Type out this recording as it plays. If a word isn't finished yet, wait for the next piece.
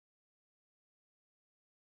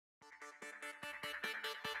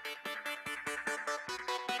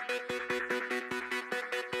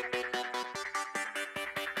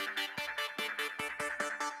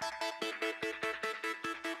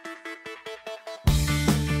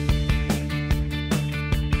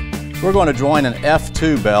We're going to join an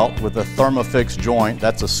F2 belt with a Thermafix joint.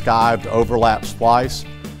 That's a skived overlap splice.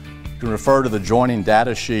 You can refer to the joining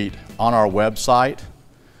data sheet on our website.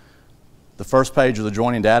 The first page of the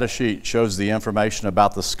joining data sheet shows the information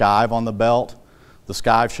about the skive on the belt. The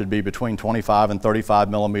skive should be between 25 and 35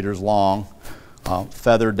 millimeters long,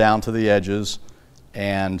 feathered down to the edges,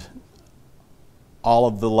 and all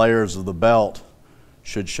of the layers of the belt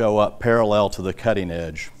should show up parallel to the cutting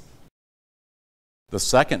edge. The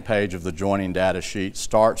second page of the joining data sheet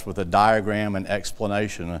starts with a diagram and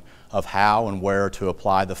explanation of how and where to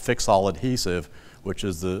apply the Fixol adhesive, which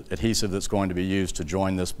is the adhesive that's going to be used to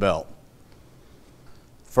join this belt.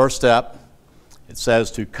 First step, it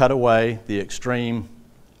says to cut away the extreme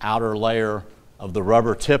outer layer of the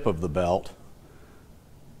rubber tip of the belt.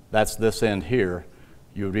 That's this end here.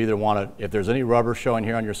 You would either want to, if there's any rubber showing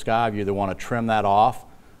here on your skive, you either want to trim that off,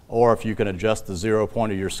 or if you can adjust the 0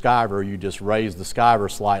 point of your skiver, you just raise the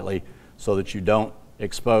skiver slightly so that you don't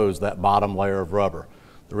expose that bottom layer of rubber.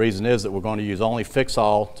 The reason is that we're going to use only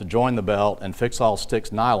Fixol to join the belt, and Fixol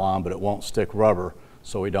sticks nylon, but it won't stick rubber,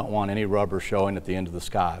 so we don't want any rubber showing at the end of the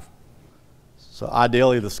skive. So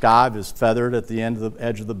ideally the skive is feathered at the end of the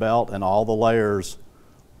edge of the belt, and all the layers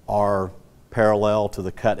are parallel to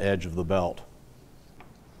the cut edge of the belt.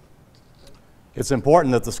 It's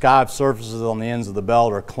important that the skive surfaces on the ends of the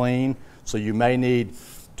belt are clean, so you may need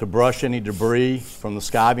to brush any debris from the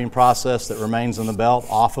skiving process that remains in the belt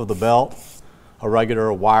off of the belt. A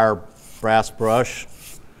regular wire brass brush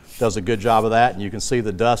does a good job of that, and you can see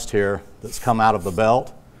the dust here that's come out of the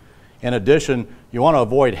belt. In addition, you want to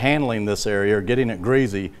avoid handling this area or getting it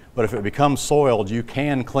greasy, but if it becomes soiled, you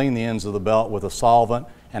can clean the ends of the belt with a solvent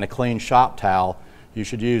and a clean shop towel. You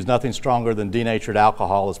should use nothing stronger than denatured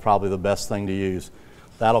alcohol is probably the best thing to use.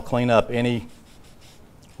 That'll clean up any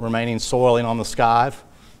remaining soiling on the skive.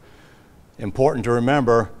 Important to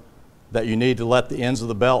remember that you need to let the ends of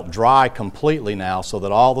the belt dry completely now so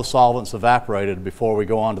that all the solvent's evaporated before we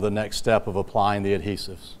go on to the next step of applying the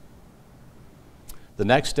adhesives. The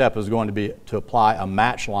next step is going to be to apply a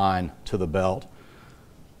match line to the belt.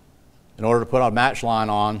 In order to put a match line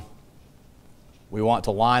on, we want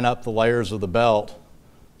to line up the layers of the belt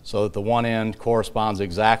so that the one end corresponds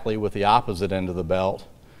exactly with the opposite end of the belt,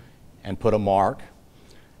 and put a mark.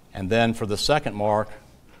 And then for the second mark,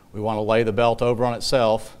 we want to lay the belt over on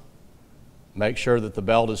itself, make sure that the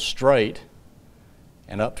belt is straight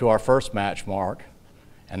and up to our first match mark,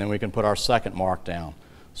 and then we can put our second mark down.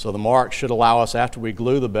 So the mark should allow us, after we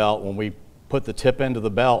glue the belt, when we put the tip end of the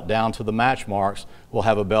belt down to the match marks, we'll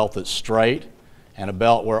have a belt that's straight and a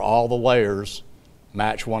belt where all the layers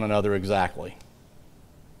match one another exactly.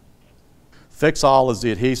 Fixol is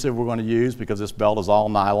the adhesive we're going to use because this belt is all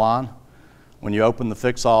nylon. When you open the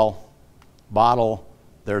Fixol bottle,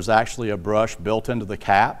 there's actually a brush built into the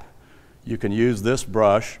cap. You can use this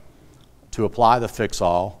brush to apply the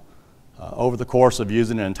Fixol. Over the course of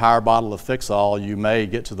using an entire bottle of Fixol, you may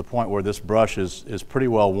get to the point where this brush is pretty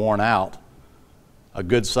well worn out. A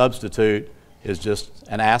good substitute is just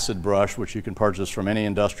an acid brush, which you can purchase from any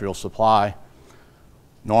industrial supply.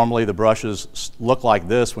 Normally the brushes look like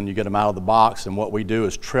this when you get them out of the box, and what we do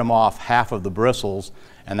is trim off half of the bristles,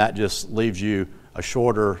 and that just leaves you a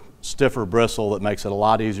shorter, stiffer bristle that makes it a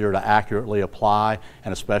lot easier to accurately apply,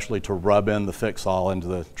 and especially to rub in the Fixol into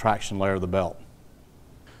the traction layer of the belt.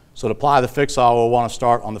 So to apply the Fixol, we'll want to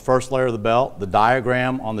start on the first layer of the belt. The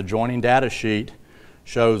diagram on the joining data sheet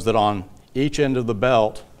shows that on each end of the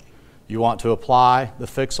belt you want to apply the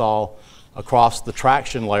Fixol across the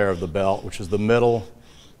traction layer of the belt, which is the middle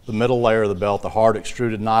layer of the belt, the hard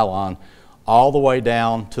extruded nylon, all the way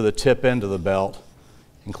down to the tip end of the belt,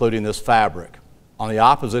 including this fabric. On the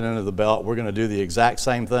opposite end of the belt, we're going to do the exact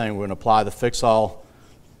same thing. We're going to apply the Fixol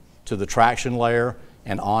to the traction layer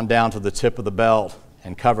and on down to the tip of the belt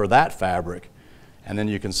and cover that fabric. And then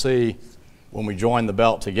you can see when we join the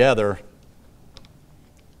belt together,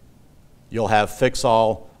 you'll have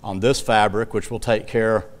Fixol on this fabric, which will take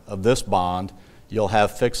care of this bond. You'll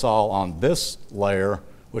have Fixol on this layer,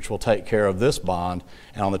 which will take care of this bond,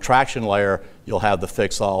 and on the traction layer you'll have the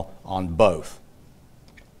Fixol on both.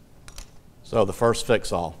 So the first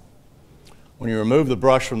Fixol. When you remove the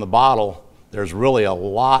brush from the bottle, there's really a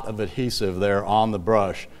lot of adhesive there on the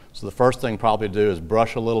brush. So the first thing probably to do is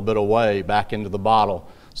brush a little bit away back into the bottle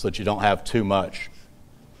so that you don't have too much.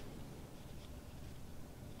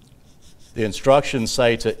 The instructions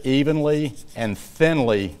say to evenly and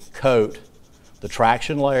thinly coat the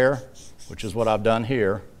traction layer, which is what I've done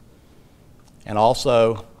here, and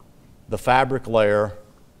also the fabric layer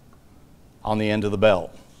on the end of the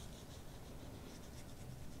belt.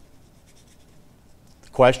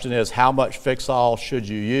 The question is, how much Fixol should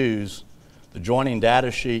you use? The joining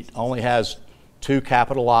data sheet only has two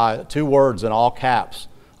words in all caps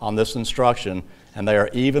on this instruction, and they are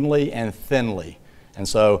evenly and thinly. And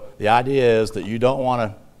so the idea is that you don't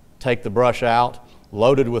want to take the brush out,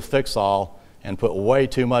 loaded with Fixol, and put way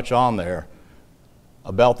too much on there.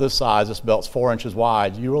 A belt this size, this belt's 4 inches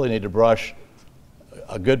wide, you really need to brush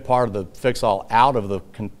a good part of the Fixol out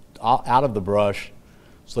of the brush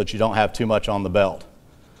so that you don't have too much on the belt.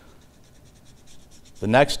 The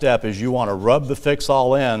next step is you want to rub the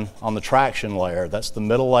Fixol in on the traction layer. That's the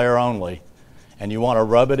middle layer only. And you want to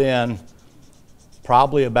rub it in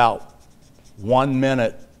probably about 1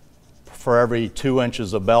 minute for every 2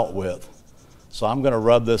 inches of belt width. So I'm going to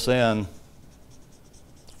rub this in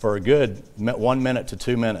for a good 1 minute to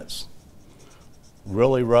 2 minutes.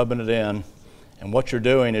 Really rubbing it in. And what you're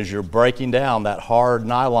doing is you're breaking down that hard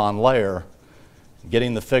nylon layer,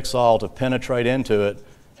 getting the Fixol to penetrate into it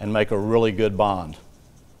and make a really good bond.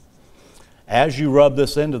 As you rub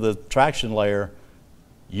this into the traction layer,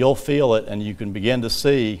 you'll feel it and you can begin to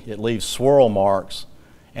see it leaves swirl marks,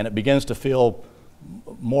 and it begins to feel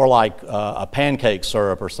more like a pancake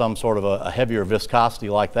syrup or some sort of a heavier viscosity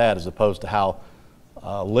like that, as opposed to how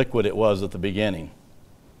liquid it was at the beginning.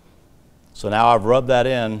 So now I've rubbed that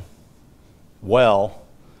in well,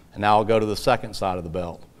 and now I'll go to the second side of the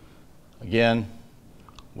belt. Again,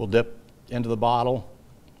 we'll dip into the bottle,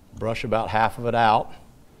 brush about half of it out,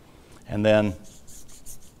 and then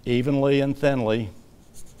evenly and thinly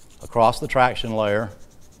across the traction layer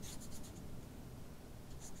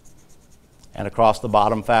and across the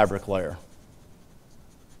bottom fabric layer.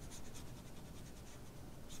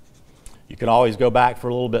 You can always go back for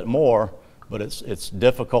a little bit more, but it's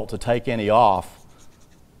difficult to take any off.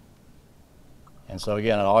 And so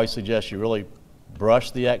again, I always suggest you really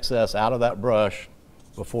brush the excess out of that brush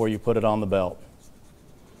before you put it on the belt.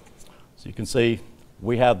 So you can see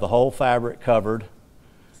we have the whole fabric covered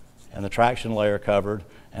and the traction layer covered,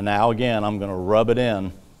 and now again I'm going to rub it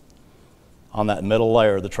in on that middle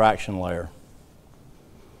layer, the traction layer.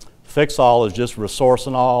 Fixol is just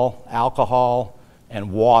resorcinol, alcohol,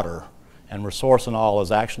 and water, and resorcinol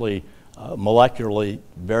is actually molecularly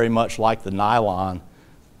very much like the nylon,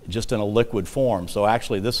 just in a liquid form. So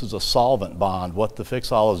actually this is a solvent bond. What the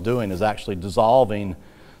Fixol is doing is actually dissolving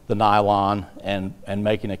the nylon and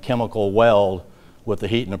making a chemical weld with the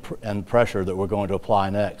heat and pressure that we're going to apply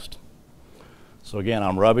next. So again,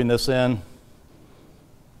 I'm rubbing this in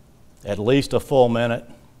at least a full minute,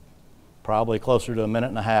 probably closer to a minute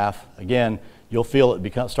and a half. Again, you'll feel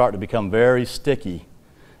it start to become very sticky,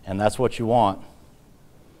 and that's what you want.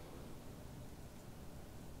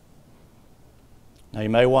 Now you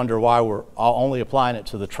may wonder why we're only applying it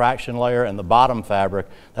to the traction layer and the bottom fabric.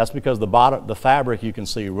 That's because the fabric, you can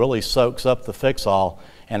see, really soaks up the Fixol,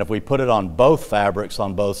 and if we put it on both fabrics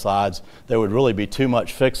on both sides, there would really be too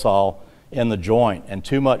much Fixol in the joint, and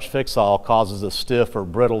too much Fixol causes a stiff or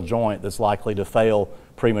brittle joint that's likely to fail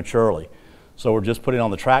prematurely. So we're just putting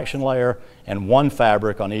on the traction layer and one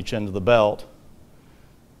fabric on each end of the belt.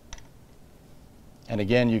 And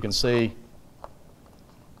again, you can see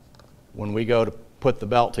when we go to put the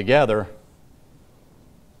belt together,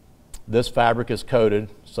 this fabric is coated,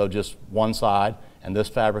 so just one side, and this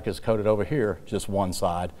fabric is coated over here, just one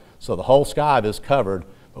side. So the whole skive is covered,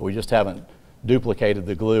 but we just haven't duplicated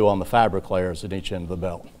the glue on the fabric layers at each end of the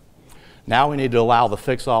belt. Now we need to allow the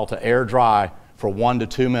Fixol to air dry for 1 to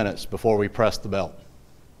 2 minutes before we press the belt.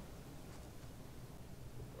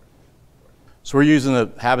 So we're using the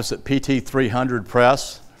Habasit PT-300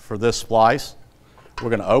 press for this splice.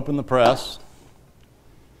 We're going to open the press,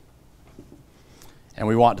 and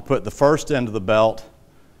we want to put the first end of the belt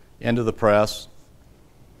into the press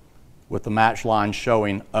with the match line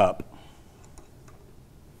showing up.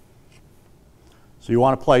 So you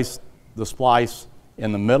want to place the splice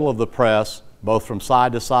in the middle of the press, both from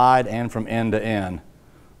side to side and from end to end.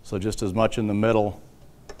 So just as much in the middle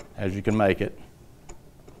as you can make it.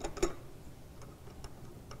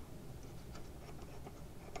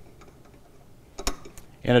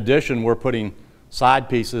 In addition, we're putting side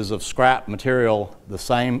pieces of scrap material, the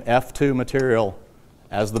same F2 material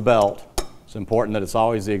as the belt. It's important that it's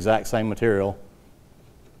always the exact same material.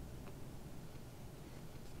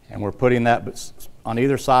 And we're putting that on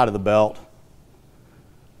either side of the belt,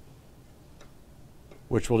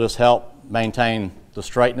 which will just help maintain the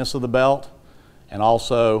straightness of the belt, and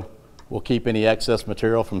also will keep any excess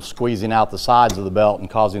material from squeezing out the sides of the belt and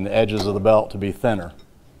causing the edges of the belt to be thinner.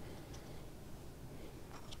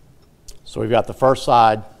 So we've got the first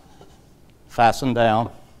side fastened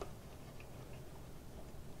down.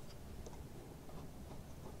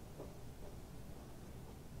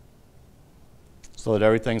 so that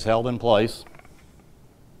everything's held in place.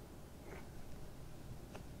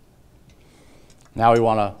 Now we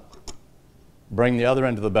want to bring the other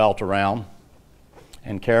end of the belt around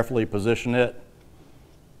and carefully position it,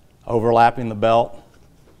 overlapping the belt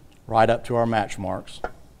right up to our match marks.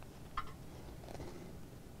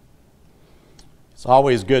 It's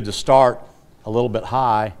always good to start a little bit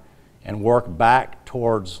high and work back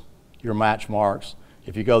towards your match marks.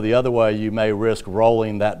 If you go the other way, you may risk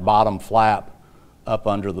rolling that bottom flap up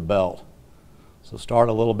under the belt. So start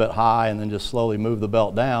a little bit high and then just slowly move the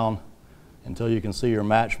belt down until you can see your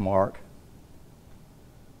match mark.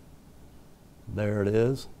 There it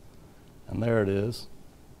is, and there it is.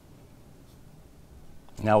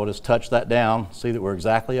 Now we'll just touch that down, see that we're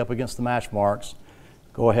exactly up against the match marks.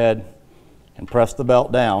 Go ahead and press the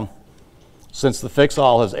belt down. Since the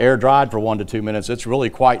Fixol has air dried for 1 to 2 minutes, it's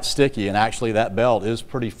really quite sticky, and actually that belt is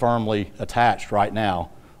pretty firmly attached right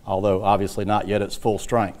now, although obviously not yet its full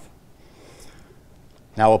strength.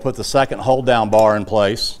 Now we'll put the second hold down bar in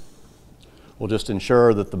place. We'll just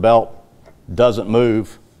ensure that the belt doesn't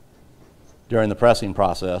move during the pressing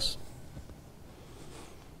process.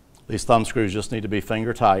 These thumb screws just need to be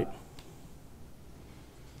finger tight.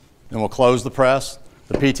 Then we'll close the press.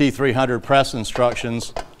 The PT-300 press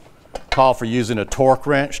instructions call for using a torque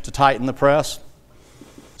wrench to tighten the press.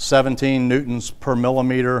 17 newtons per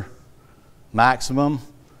millimeter maximum.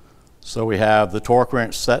 So we have the torque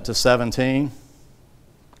wrench set to 17.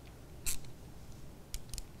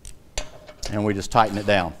 And we just tighten it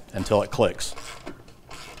down until it clicks.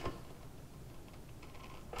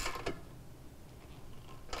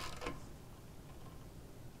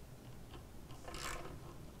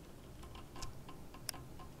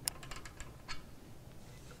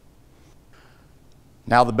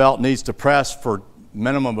 Now the belt needs to press for a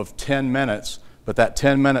minimum of 10 minutes, but that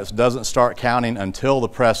 10 minutes doesn't start counting until the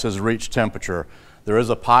press has reached temperature. There is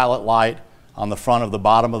a pilot light on the front of the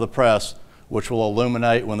bottom of the press which will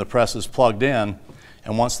illuminate when the press is plugged in,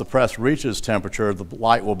 and once the press reaches temperature, the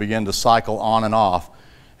light will begin to cycle on and off,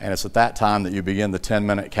 and it's at that time that you begin the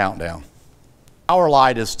 10-minute countdown. Power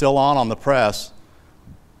light is still on the press,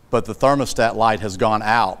 but the thermostat light has gone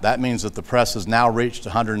out. That means that the press has now reached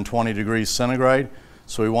 120 degrees centigrade.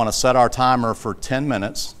 So we want to set our timer for 10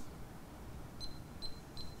 minutes.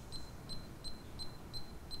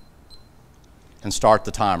 And start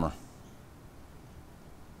the timer.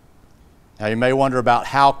 Now you may wonder about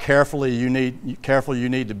how careful you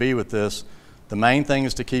need to be with this. The main thing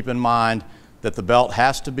is to keep in mind that the belt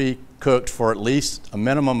has to be cooked for at least a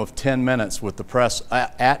minimum of 10 minutes with the press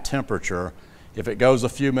at temperature. If it goes a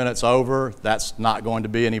few minutes over, that's not going to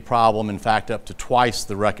be any problem. In fact, up to twice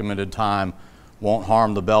the recommended time won't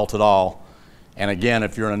harm the belt at all. And again,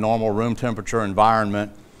 if you're in a normal room temperature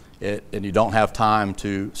environment and you don't have time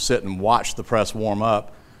to sit and watch the press warm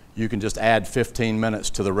up, you can just add 15 minutes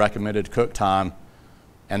to the recommended cook time,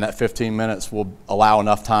 and that 15 minutes will allow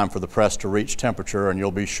enough time for the press to reach temperature, and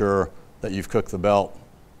you'll be sure that you've cooked the belt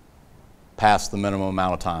past the minimum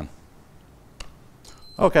amount of time.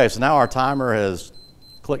 Okay, so now our timer has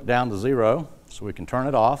clicked down to 0, so we can turn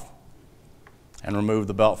it off and remove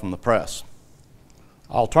the belt from the press.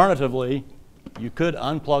 Alternatively, you could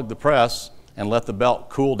unplug the press and let the belt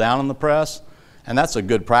cool down in the press, and that's a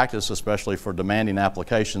good practice, especially for demanding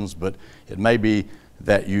applications, but it may be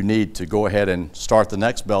that you need to go ahead and start the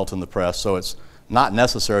next belt in the press, so it's not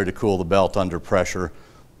necessary to cool the belt under pressure.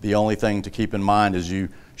 The only thing to keep in mind is you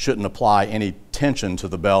shouldn't apply any tension to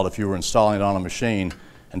the belt if you were installing it on a machine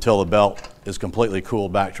until the belt is completely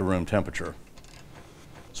cooled back to room temperature.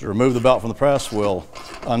 So to remove the belt from the press, we'll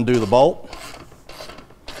undo the bolt.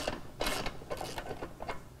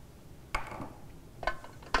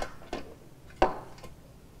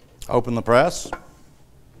 Open the press.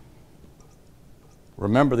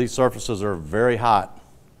 Remember, these surfaces are very hot,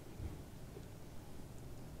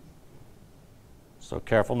 so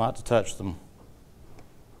careful not to touch them.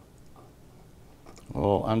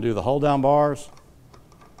 We'll undo the hold down bars,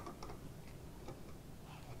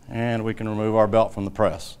 and we can remove our belt from the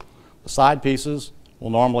press. The side pieces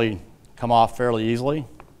will normally come off fairly easily.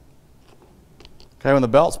 Okay, when the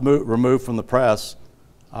belt's removed from the press,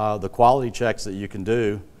 the quality checks that you can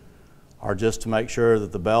do are just to make sure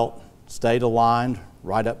that the belt stayed aligned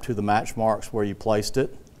right up to the match marks where you placed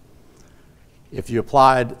it. If you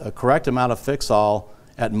applied a correct amount of Fixol,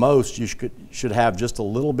 at most you should have just a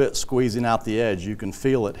little bit squeezing out the edge. You can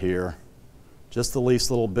feel it here, just the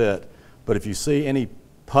least little bit. But if you see any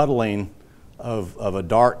puddling of a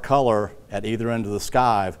dark color at either end of the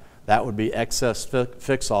skive, that would be excess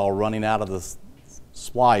Fixol running out of the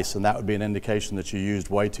splice, and that would be an indication that you used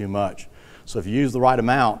way too much. So if you use the right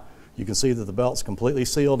amount, You can see that the belt's completely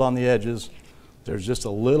sealed on the edges. There's just a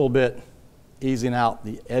little bit easing out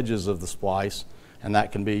the edges of the splice, and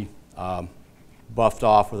that can be buffed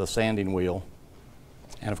off with a sanding wheel.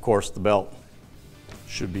 And of course, the belt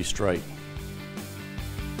should be straight.